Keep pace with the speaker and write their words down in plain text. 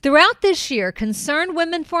Throughout this year, Concerned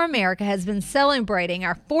Women for America has been celebrating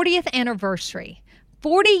our 40th anniversary.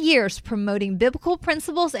 40 years promoting biblical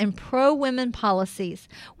principles and pro-women policies.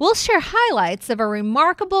 We'll share highlights of a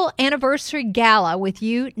remarkable anniversary gala with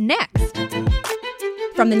you next.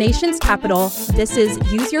 From the nation's capital, this is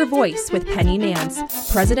Use Your Voice with Penny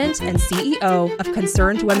Nance, President and CEO of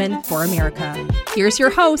Concerned Women for America. Here's your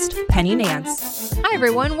host, Penny Nance. Hi,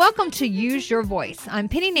 everyone. Welcome to Use Your Voice. I'm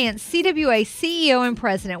Penny Nance, CWA CEO and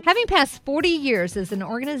President. Having passed 40 years as an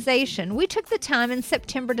organization, we took the time in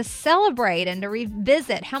September to celebrate and to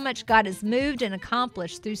revisit how much God has moved and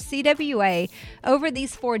accomplished through CWA over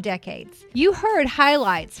these 4 decades. You heard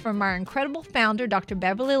highlights from our incredible founder, Dr.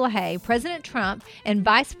 Beverly LaHaye, President Trump, and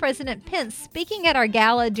Vice President Pence speaking at our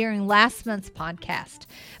gala during last month's podcast.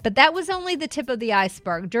 But that was only the tip of the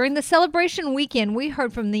iceberg. During the celebration weekend, we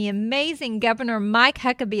heard from the amazing Governor Mike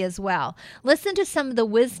Huckabee as well. Listen to some of the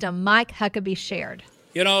wisdom Mike Huckabee shared.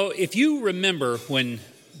 You know, if you remember when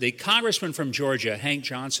the congressman from Georgia, Hank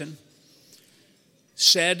Johnson,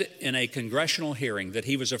 said in a congressional hearing that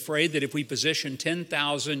he was afraid that if we positioned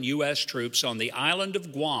 10,000 U.S. troops on the island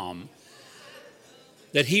of Guam,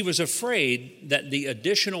 that he was afraid that the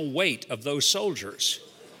additional weight of those soldiers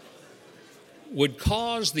would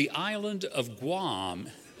cause the island of Guam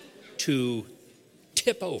to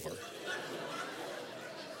tip over.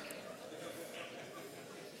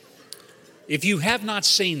 If you have not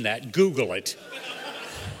seen that, Google it.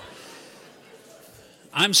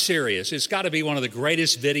 I'm serious. It's got to be one of the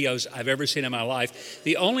greatest videos I've ever seen in my life.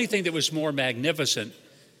 The only thing that was more magnificent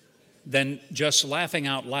than just laughing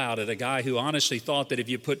out loud at a guy who honestly thought that if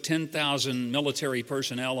you put 10,000 military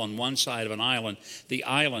personnel on one side of an island, the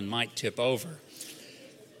island might tip over,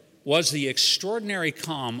 was the extraordinary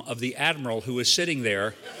calm of the admiral who was sitting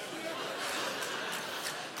there,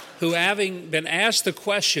 who, having been asked the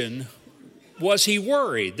question, was he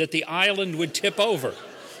worried that the island would tip over,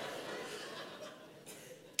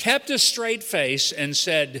 kept a straight face and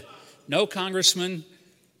said, "No, Congressman,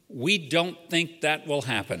 we don't think that will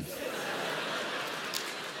happen."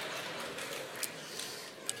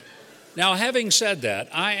 Now, having said that,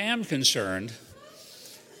 I am concerned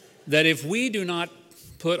that if we do not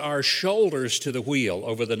put our shoulders to the wheel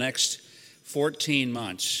over the next 14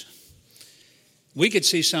 months, we could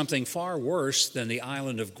see something far worse than the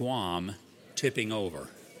island of Guam tipping over.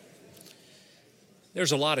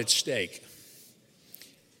 There's a lot at stake.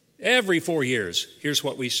 Every 4 years, here's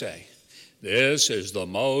what we say: this is the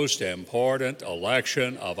most important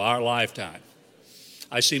election of our lifetime.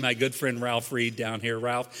 I see my good friend Ralph Reed down here.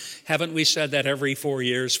 Ralph, haven't we said that every 4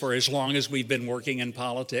 years for as long as we've been working in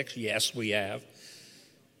politics? Yes, we have.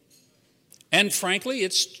 And frankly,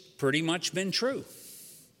 it's pretty much been true.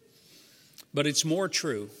 But it's more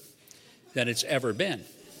true than it's ever been.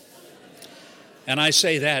 And I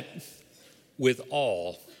say that with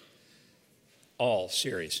all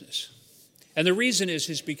seriousness. And the reason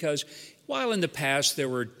is because while in the past there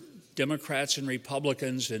were Democrats and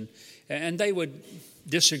Republicans and they would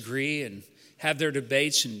disagree and have their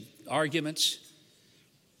debates and arguments,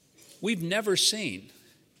 we've never seen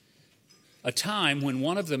a time when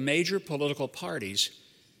one of the major political parties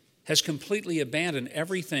has completely abandoned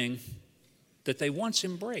everything that they once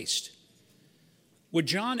embraced. Would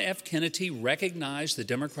John F. Kennedy recognize the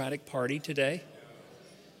Democratic Party today?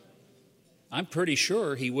 I'm pretty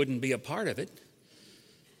sure he wouldn't be a part of it,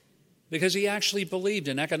 because he actually believed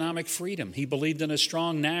in economic freedom. He believed in a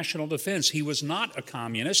strong national defense. He was not a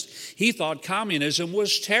communist. He thought communism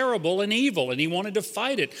was terrible and evil, and he wanted to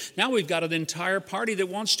fight it. Now we've got an entire party that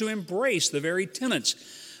wants to embrace the very tenets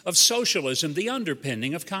of socialism, the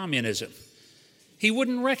underpinning of communism. He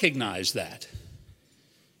wouldn't recognize that.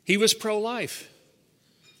 He was pro-life.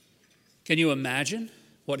 Can you imagine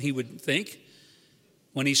what he would think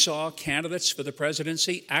when he saw candidates for the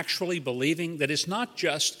presidency actually believing that it's not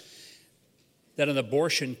just that an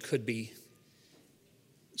abortion could be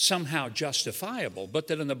somehow justifiable, but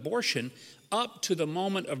that an abortion up to the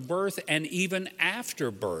moment of birth and even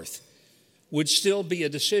after birth would still be a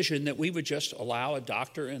decision that we would just allow a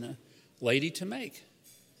doctor and a lady to make?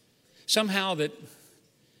 Somehow that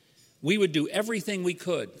we would do everything we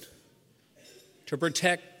could to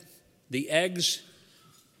protect the eggs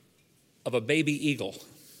of a baby eagle,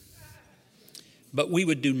 but we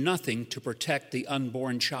would do nothing to protect the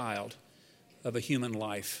unborn child of a human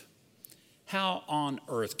life. How on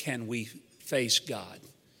earth can we face God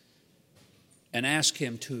and ask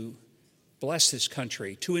Him to bless this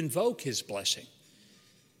country, to invoke His blessing,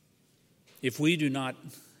 if we do not,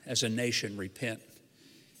 as a nation, repent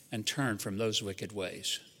and turn from those wicked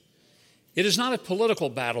ways? It is not a political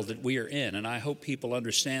battle that we are in, and I hope people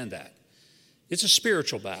understand that. It's a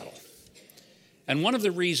spiritual battle. And one of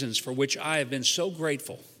the reasons for which I have been so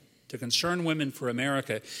grateful to Concerned Women for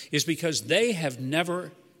America is because they have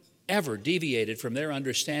never, ever deviated from their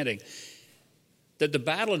understanding that the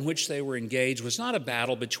battle in which they were engaged was not a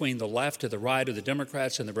battle between the left or the right or the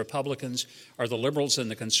Democrats and the Republicans or the liberals and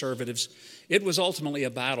the conservatives. It was ultimately a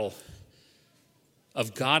battle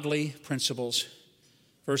of godly principles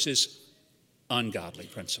versus ungodly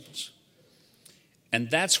principles. And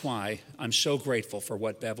that's why I'm so grateful for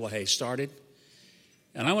what Bev LaHaye started.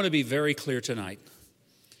 And I want to be very clear tonight.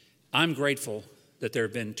 I'm grateful that there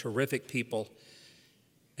have been terrific people,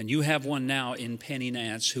 and you have one now in Penny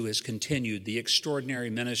Nance who has continued the extraordinary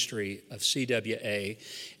ministry of CWA.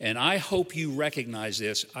 And I hope you recognize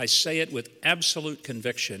this. I say it with absolute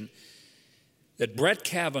conviction that Brett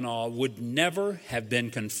Kavanaugh would never have been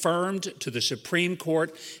confirmed to the Supreme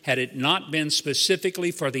Court had it not been specifically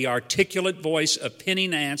for the articulate voice of Penny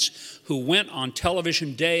Nance, who went on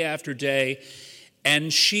television day after day,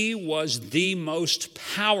 and she was the most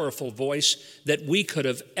powerful voice that we could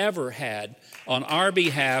have ever had on our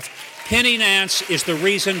behalf. Penny Nance is the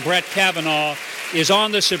reason Brett Kavanaugh is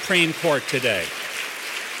on the Supreme Court today.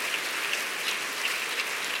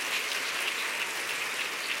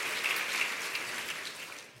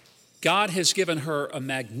 God has given her a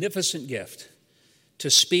magnificent gift to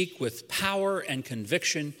speak with power and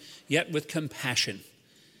conviction, yet with compassion.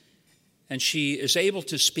 And she is able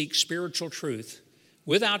to speak spiritual truth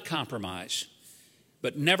without compromise,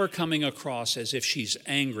 but never coming across as if she's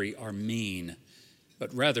angry or mean,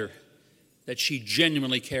 but rather that she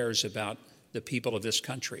genuinely cares about the people of this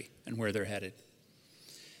country and where they're headed.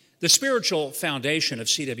 The spiritual foundation of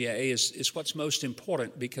CWA is what's most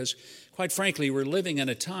important because, quite frankly, we're living in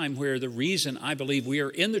a time where the reason I believe we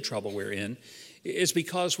are in the trouble we're in is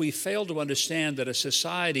because we fail to understand that a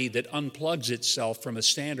society that unplugs itself from a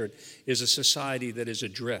standard is a society that is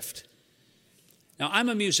adrift. Now, I'm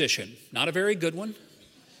a musician, not a very good one,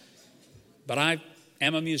 but I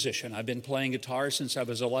am a musician. I've been playing guitar since I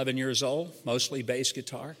was 11 years old, mostly bass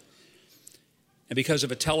guitar. And because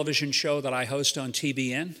of a television show that I host on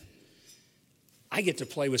TBN, I get to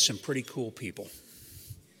play with some pretty cool people.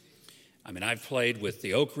 I mean, I've played with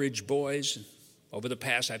the Oak Ridge Boys. Over the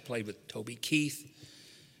past, I've played with Toby Keith.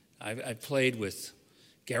 I've played with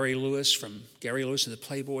Gary Lewis and the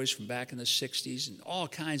Playboys from back in the 60s, and all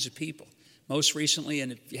kinds of people. Most recently,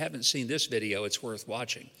 and if you haven't seen this video, it's worth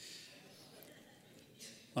watching,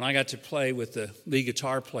 when I got to play with the lead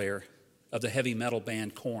guitar player of the heavy metal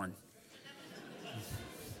band Korn.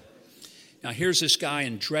 Now, here's this guy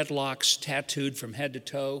in dreadlocks, tattooed from head to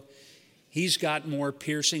toe. He's got more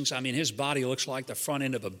piercings. I mean, his body looks like the front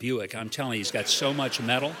end of a Buick. I'm telling you, he's got so much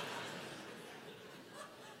metal.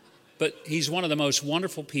 But he's one of the most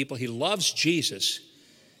wonderful people. He loves Jesus.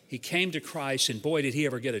 He came to Christ, and boy, did he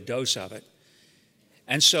ever get a dose of it.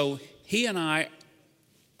 And so he and I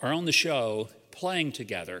are on the show playing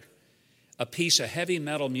together a piece of heavy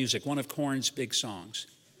metal music, one of Korn's big songs.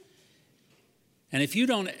 And if you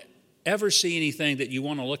don't ever see anything that you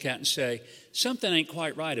want to look at and say, something ain't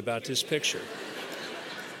quite right about this picture,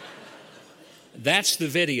 that's the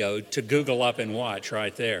video to Google up and watch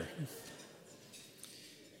right there.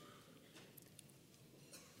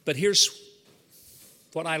 But here's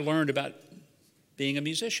what I learned about being a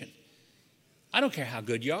musician. I don't care how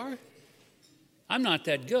good you are. I'm not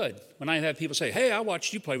that good. When I have people say, hey, I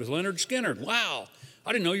watched you play with Leonard Skinner. Wow,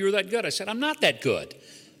 I didn't know you were that good. I said, I'm not that good.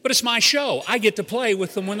 But it's my show. I get to play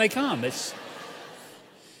with them when they come.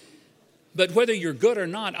 But whether you're good or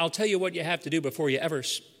not, I'll tell you what you have to do before you ever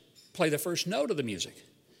play the first note of the music.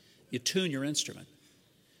 You tune your instrument.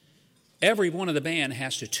 Every one of the band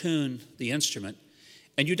has to tune the instrument.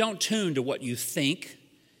 And you don't tune to what you think.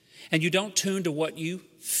 And you don't tune to what you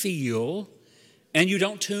feel. And you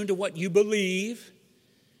don't tune to what you believe.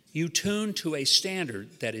 You tune to a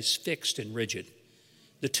standard that is fixed and rigid.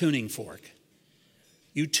 The tuning fork.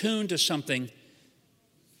 You tune to something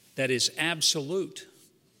that is absolute.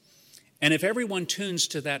 And if everyone tunes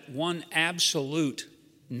to that one absolute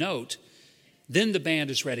note, then the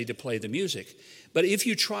band is ready to play the music. But if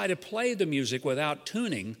you try to play the music without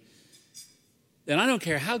tuning, then I don't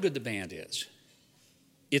care how good the band is.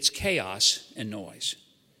 It's chaos and noise.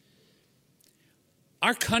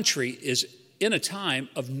 Our country is in a time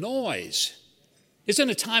of noise. It's in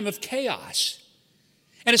a time of chaos.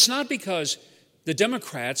 And it's not because the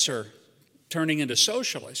Democrats are turning into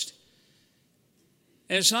socialists.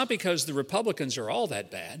 And it's not because the Republicans are all that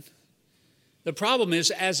bad. The problem is,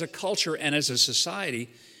 as a culture and as a society,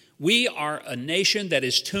 we are a nation that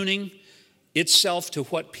is tuning itself to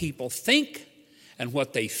what people think and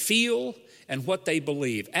what they feel and what they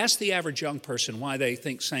believe. Ask the average young person why they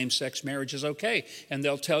think same-sex marriage is okay, and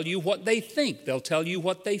they'll tell you what they think. They'll tell you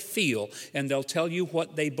what they feel, and they'll tell you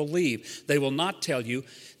what they believe. They will not tell you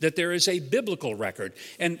that there is a biblical record.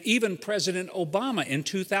 And even President Obama in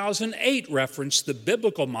 2008 referenced the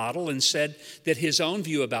biblical model and said that his own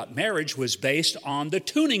view about marriage was based on the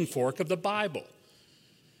tuning fork of the Bible.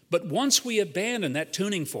 But once we abandon that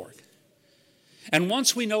tuning fork, and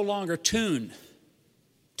once we no longer tune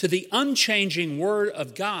to the unchanging Word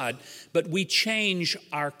of God, but we change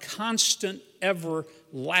our constant,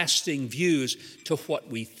 everlasting views to what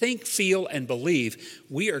we think, feel, and believe,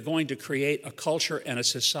 we are going to create a culture and a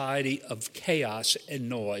society of chaos and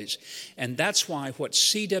noise. And that's why what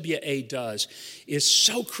CWA does is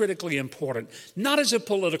so critically important, not as a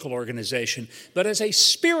political organization, but as a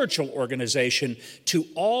spiritual organization, to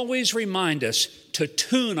always remind us to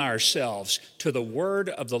tune ourselves to the Word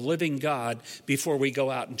of the living God before we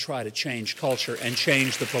go out and try to change culture and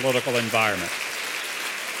change the political environment.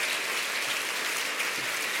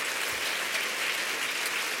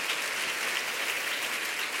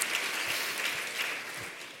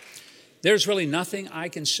 There's really nothing I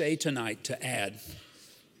can say tonight to add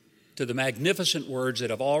to the magnificent words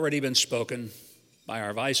that have already been spoken by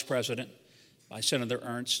our Vice President, by Senator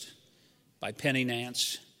Ernst, by Penny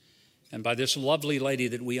Nance, and by this lovely lady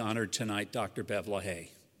that we honored tonight, Dr. Bev LaHaye.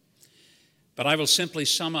 But I will simply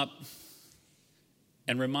sum up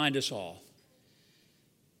and remind us all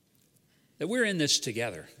that we're in this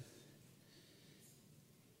together.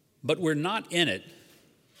 But we're not in it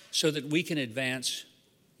so that we can advance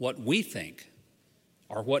what we think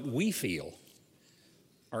or what we feel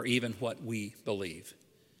or even what we believe.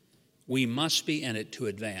 We must be in it to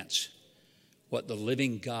advance what the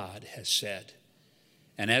living God has said.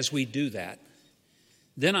 And as we do that,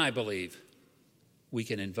 then I believe we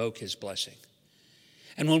can invoke His blessing.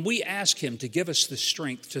 And when we ask Him to give us the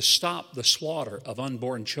strength to stop the slaughter of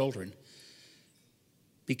unborn children,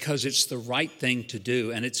 because it's the right thing to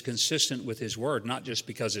do and it's consistent with His Word, not just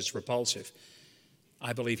because it's repulsive,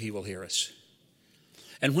 I believe He will hear us.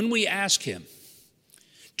 And when we ask Him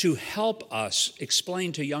to help us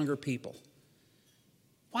explain to younger people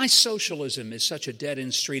why socialism is such a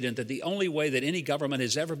dead-end street and that the only way that any government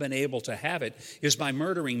has ever been able to have it is by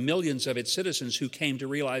murdering millions of its citizens who came to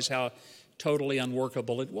realize how totally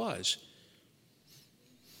unworkable it was.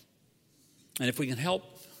 And if we can help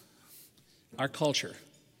our culture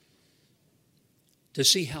to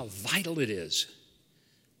see how vital it is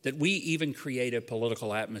that we even create a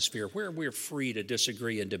political atmosphere where we're free to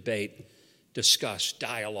disagree and debate, discuss,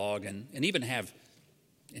 dialogue, and even have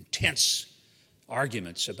intense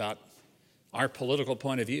arguments about our political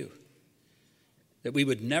point of view, that we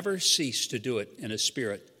would never cease to do it in a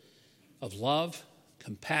spirit of love,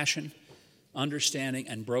 compassion, understanding,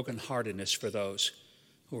 and brokenheartedness for those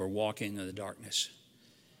who are walking in the darkness.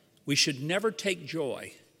 We should never take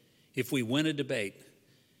joy if we win a debate,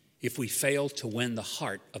 if we fail to win the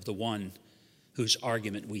heart of the one whose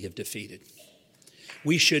argument we have defeated.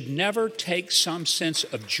 We should never take some sense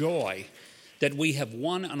of joy that we have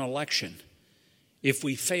won an election if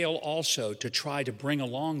we fail also to try to bring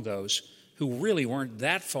along those who really weren't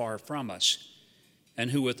that far from us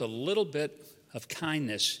and who with a little bit of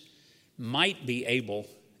kindness might be able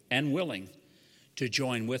and willing to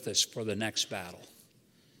join with us for the next battle.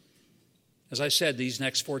 As I said, these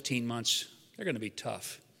next 14 months, they're going to be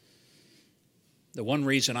tough. The one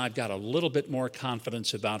reason I've got a little bit more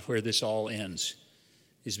confidence about where this all ends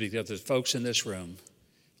is because the folks in this room,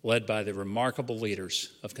 led by the remarkable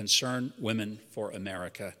leaders of Concerned Women for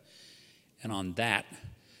America. And on that,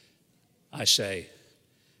 I say,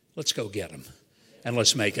 let's go get them and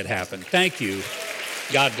let's make it happen. Thank you.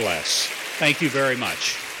 God bless. Thank you very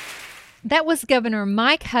much. That was Governor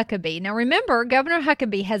Mike Huckabee. Now remember, Governor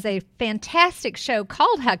Huckabee has a fantastic show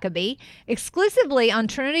called Huckabee, exclusively on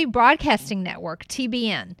Trinity Broadcasting Network,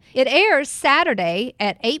 TBN. It airs Saturday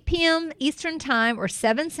at 8 p.m. Eastern Time or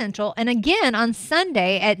 7 Central, and again on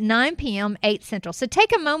Sunday at 9 p.m., 8 Central. So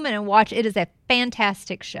take a moment and watch. It is a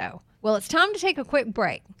fantastic show. Well, it's time to take a quick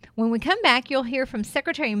break. When we come back, you'll hear from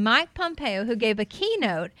Secretary Mike Pompeo, who gave a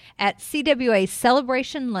keynote at CWA's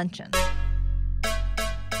Celebration Luncheon.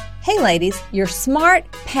 Hey ladies, you're smart,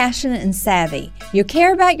 passionate, and savvy. You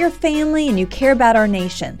care about your family and you care about our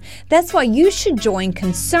nation. That's why you should join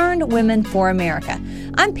Concerned Women for America.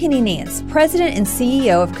 I'm Penny Nance, President and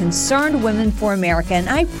CEO of Concerned Women for America, and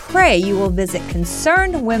I pray you will visit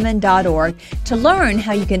concernedwomen.org to learn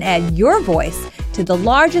how you can add your voice to the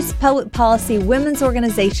largest public policy women's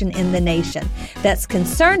organization in the nation. That's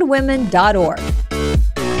concernedwomen.org.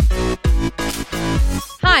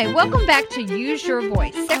 Hi, Hi, welcome back to Use Your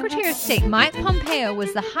Voice. Secretary of State Mike Pompeo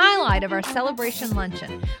was the highlight of our celebration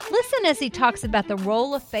luncheon. Listen as he talks about the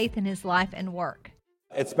role of faith in his life and work.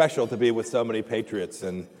 It's special to be with so many patriots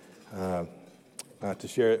and who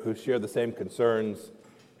share the same concerns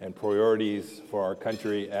and priorities for our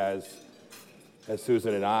country as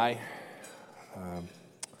Susan and I.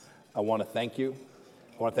 I want to thank you.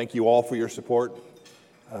 I want to thank you all for your support.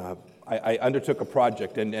 I undertook a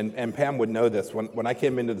project, and Pam would know this. When I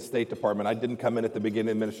came into the State Department, I didn't come in at the beginning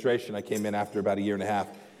of administration. I came in after about a year and a half.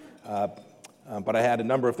 But I had a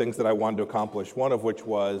number of things that I wanted to accomplish, one of which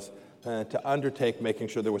was to undertake making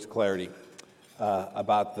sure there was clarity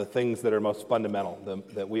about the things that are most fundamental,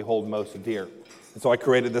 that we hold most dear. And so I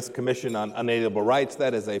created this Commission on Unalienable Rights.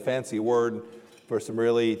 That is a fancy word for some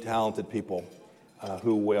really talented people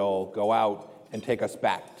who will go out and take us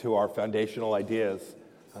back to our foundational ideas,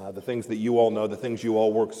 the things that you all know, the things you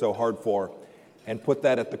all work so hard for, and put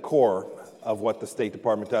that at the core of what the State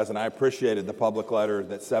Department does. And I appreciated the public letter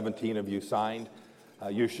that 17 of you signed.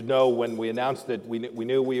 You should know when we announced it, we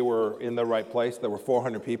knew we were in the right place. There were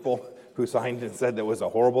 400 people who signed and said that was a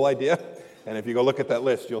horrible idea. And if you go look at that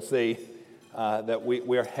list, you'll see that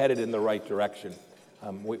we are headed in the right direction.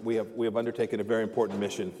 We have undertaken a very important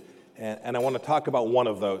mission. And I want to talk about one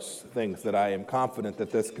of those things that I am confident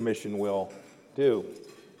that this commission will do.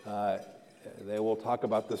 They will talk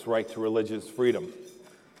about this right to religious freedom,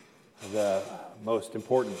 the most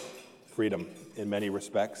important freedom in many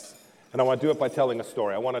respects. And I want to do it by telling a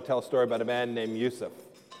story. I want to tell a story about a man named Yusuf,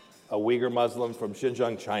 a Uyghur Muslim from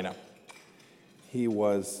Xinjiang, China. He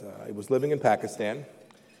was living in Pakistan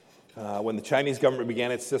when the Chinese government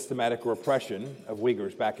began its systematic repression of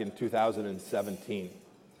Uyghurs back in 2017.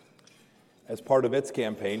 As part of its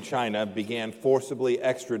campaign, China began forcibly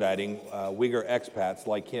extraditing Uyghur expats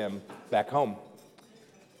like him back home.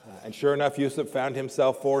 And sure enough, Yusuf found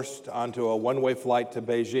himself forced onto a one-way flight to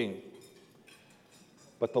Beijing.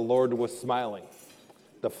 But the Lord was smiling.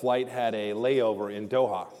 The flight had a layover in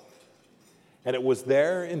Doha. And it was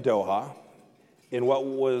there in Doha, in what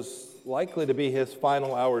was likely to be his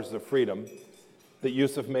final hours of freedom, that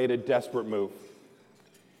Yusuf made a desperate move.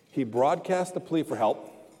 He broadcast a plea for help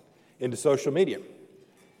into social media,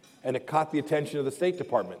 and it caught the attention of the State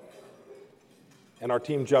Department. And our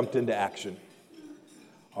team jumped into action.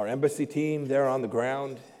 Our embassy team there on the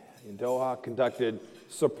ground in Doha conducted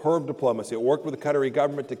superb diplomacy. It worked with the Qatari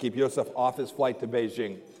government to keep Yusuf off his flight to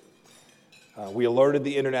Beijing. We alerted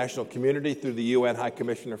the international community through the UN High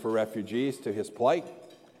Commissioner for Refugees to his plight.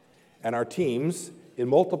 And our teams in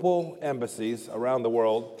multiple embassies around the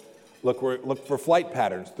world looked for flight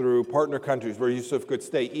patterns through partner countries where Yusuf could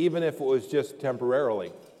stay, even if it was just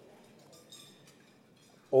temporarily.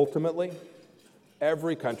 Ultimately,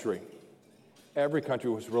 every country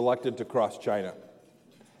was reluctant to cross China,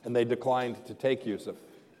 and they declined to take Yusuf.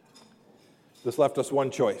 This left us one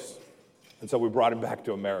choice, and so we brought him back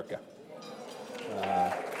to America.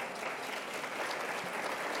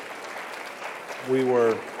 We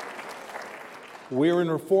were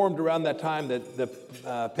informed around that time that the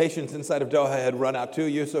patients inside of Doha had run out too.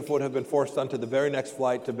 Yusuf would have been forced onto the very next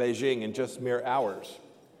flight to Beijing in just mere hours.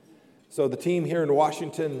 So the team here in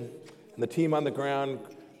Washington and the team on the ground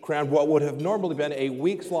crammed what would have normally been a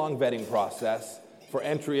weeks-long vetting process for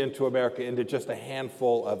entry into America into just a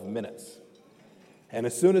handful of minutes. And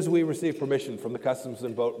as soon as we received permission from the Customs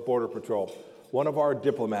and Border Patrol, one of our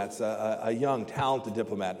diplomats, a young, talented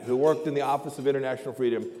diplomat who worked in the Office of International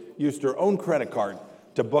Freedom, used her own credit card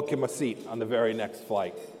to book him a seat on the very next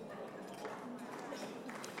flight.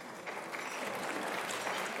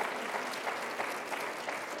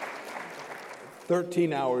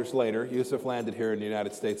 "13 hours later, Yusuf landed here in the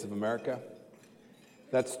United States of America.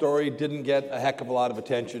 That story didn't get a heck of a lot of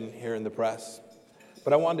attention here in the press,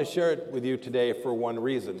 but I wanted to share it with you today for one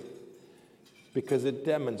reason, because it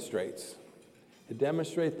demonstrates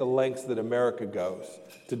the lengths that America goes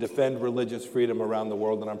to defend religious freedom around the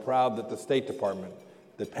world, and I'm proud that the State Department,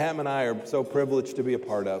 that Pam and I are so privileged to be a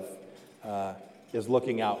part of, is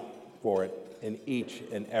looking out for it in each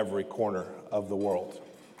and every corner of the world.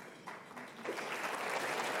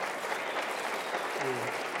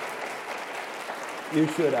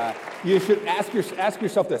 You should ask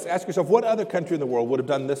yourself this. Ask yourself, what other country in the world would have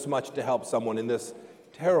done this much to help someone in this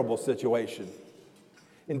terrible situation?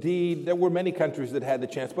 Indeed, there were many countries that had the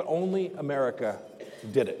chance, but only America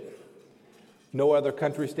did it. No other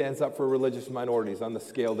country stands up for religious minorities on the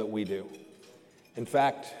scale that we do. In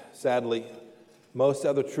fact, sadly, most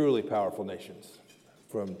other truly powerful nations,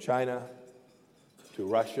 from China to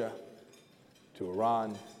Russia to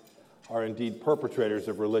Iran, are indeed perpetrators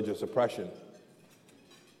of religious oppression.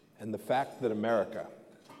 And the fact that America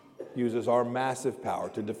uses our massive power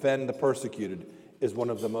to defend the persecuted is one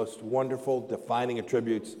of the most wonderful, defining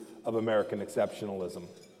attributes of American exceptionalism.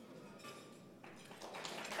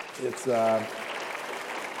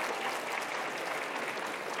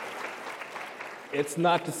 It's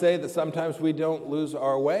not to say that sometimes we don't lose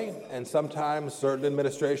our way, and sometimes certain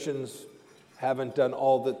administrations haven't done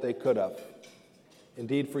all that they could have.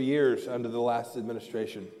 Indeed, for years under the last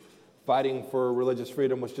administration, fighting for religious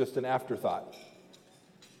freedom was just an afterthought.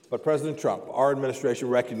 But President Trump, our administration,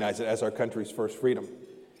 recognized it as our country's first freedom.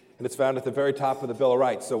 And it's found at the very top of the Bill of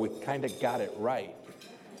Rights, so we kind of got it right.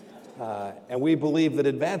 And we believe that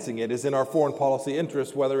advancing it is in our foreign policy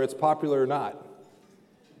interest, whether it's popular or not.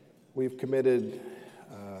 We've committed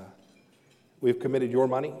your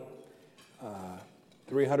money,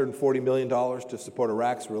 $340 million to support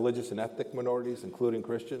Iraq's religious and ethnic minorities, including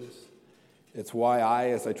Christians. It's why I,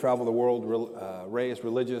 as I travel the world, raise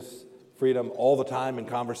religious freedom all the time in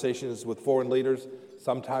conversations with foreign leaders.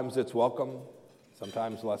 Sometimes it's welcome,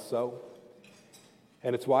 sometimes less so.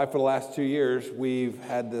 And it's why for the last 2 years, we've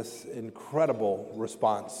had this incredible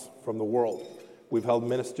response from the world. We've held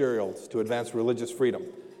ministerials to advance religious freedom.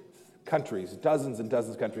 Countries, dozens and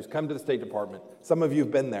dozens of countries, come to the State Department. Some of you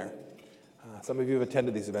have been there. Some of you have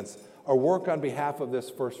attended these events. Our work on behalf of this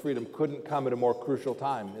first freedom couldn't come at a more crucial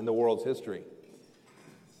time in the world's history.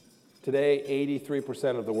 Today,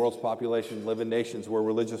 83% of the world's population live in nations where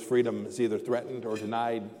religious freedom is either threatened or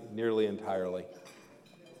denied nearly entirely.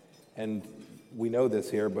 And we know this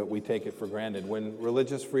here, but we take it for granted. When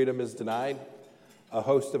religious freedom is denied, a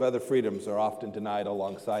host of other freedoms are often denied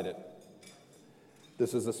alongside it.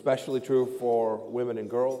 This is especially true for women and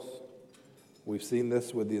girls. We've seen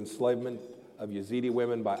this with the enslavement of Yazidi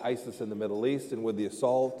women by ISIS in the Middle East and with the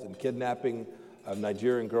assault and kidnapping of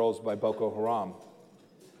Nigerian girls by Boko Haram.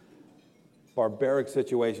 Barbaric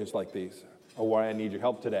situations like these are why I need your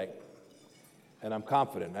help today. And I'm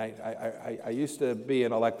confident. I used to be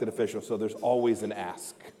an elected official, so there's always an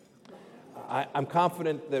ask. I'm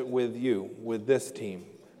confident that with you, with this team,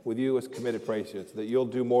 with you as committed patriots, that you'll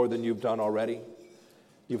do more than you've done already.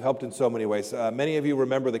 You've helped in so many ways. Many of you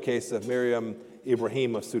remember the case of Miriam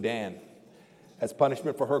Ibrahim of Sudan. As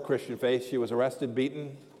punishment for her Christian faith, she was arrested,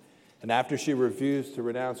 beaten, and after she refused to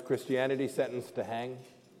renounce Christianity, sentenced to hang.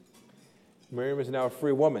 Miriam is now a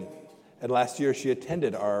free woman, and last year she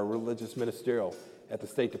attended our religious ministerial at the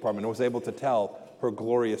State Department and was able to tell her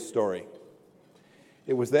glorious story.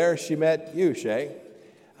 It was there she met you, Shay.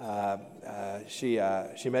 She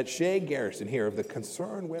met Shay Garrison here of the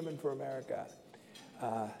Concerned Women for America.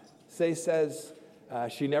 Shay says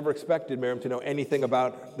she never expected Miriam to know anything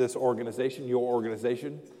about this organization, your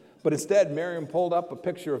organization, but instead Miriam pulled up a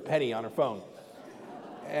picture of Penny on her phone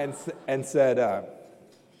and said,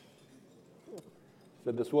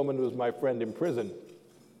 this woman was my friend in prison.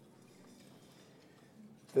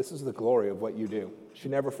 This is the glory of what you do. She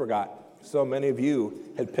never forgot. So many of you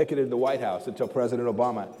had picketed the White House until President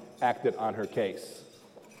Obama acted on her case.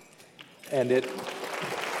 And it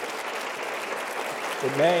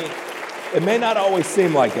may not always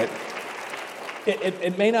seem like it.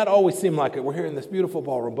 It may not always seem like it. We're here in this beautiful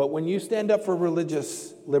ballroom, but when you stand up for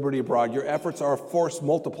religious liberty abroad, your efforts are a force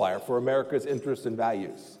multiplier for America's interests and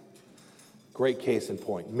values. Great case in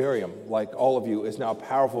point. Miriam, like all of you, is now a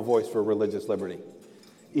powerful voice for religious liberty,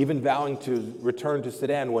 even vowing to return to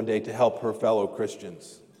Sudan one day to help her fellow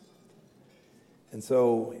Christians. And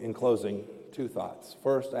so, in closing, 2 thoughts.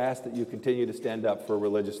 First, I ask that you continue to stand up for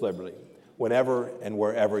religious liberty, whenever and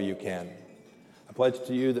wherever you can. I pledge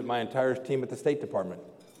to you that my entire team at the State Department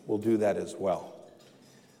will do that as well.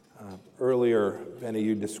 Earlier, Penny,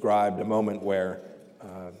 you described a moment where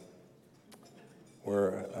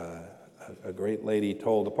a great lady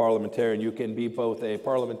told a parliamentarian, you can be both a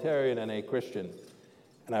parliamentarian and a Christian.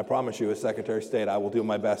 And I promise you, as Secretary of State, I will do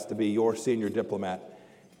my best to be your senior diplomat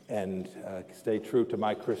and stay true to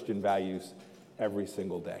my Christian values every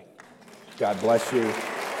single day. God bless you.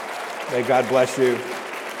 May God bless you.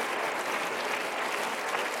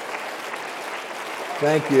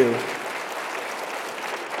 Thank you.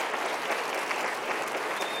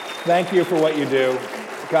 Thank you for what you do.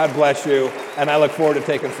 God bless you. And I look forward to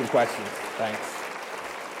taking some questions. Thanks.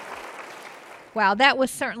 Wow, that was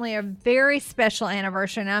certainly a very special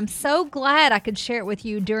anniversary, and I'm so glad I could share it with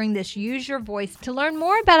you during this Use Your Voice. To learn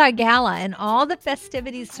more about our gala and all the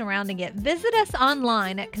festivities surrounding it, visit us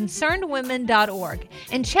online at concernedwomen.org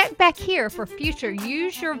and check back here for future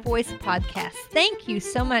Use Your Voice podcasts. Thank you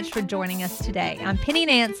so much for joining us today. I'm Penny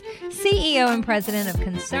Nance, CEO and President of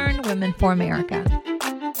Concerned Women for America.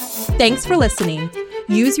 Thanks for listening.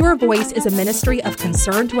 Use Your Voice is a ministry of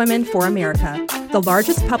Concerned Women for America, the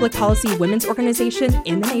largest public policy women's organization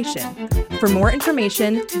in the nation. For more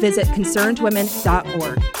information, visit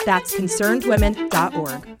concernedwomen.org. That's concernedwomen.org.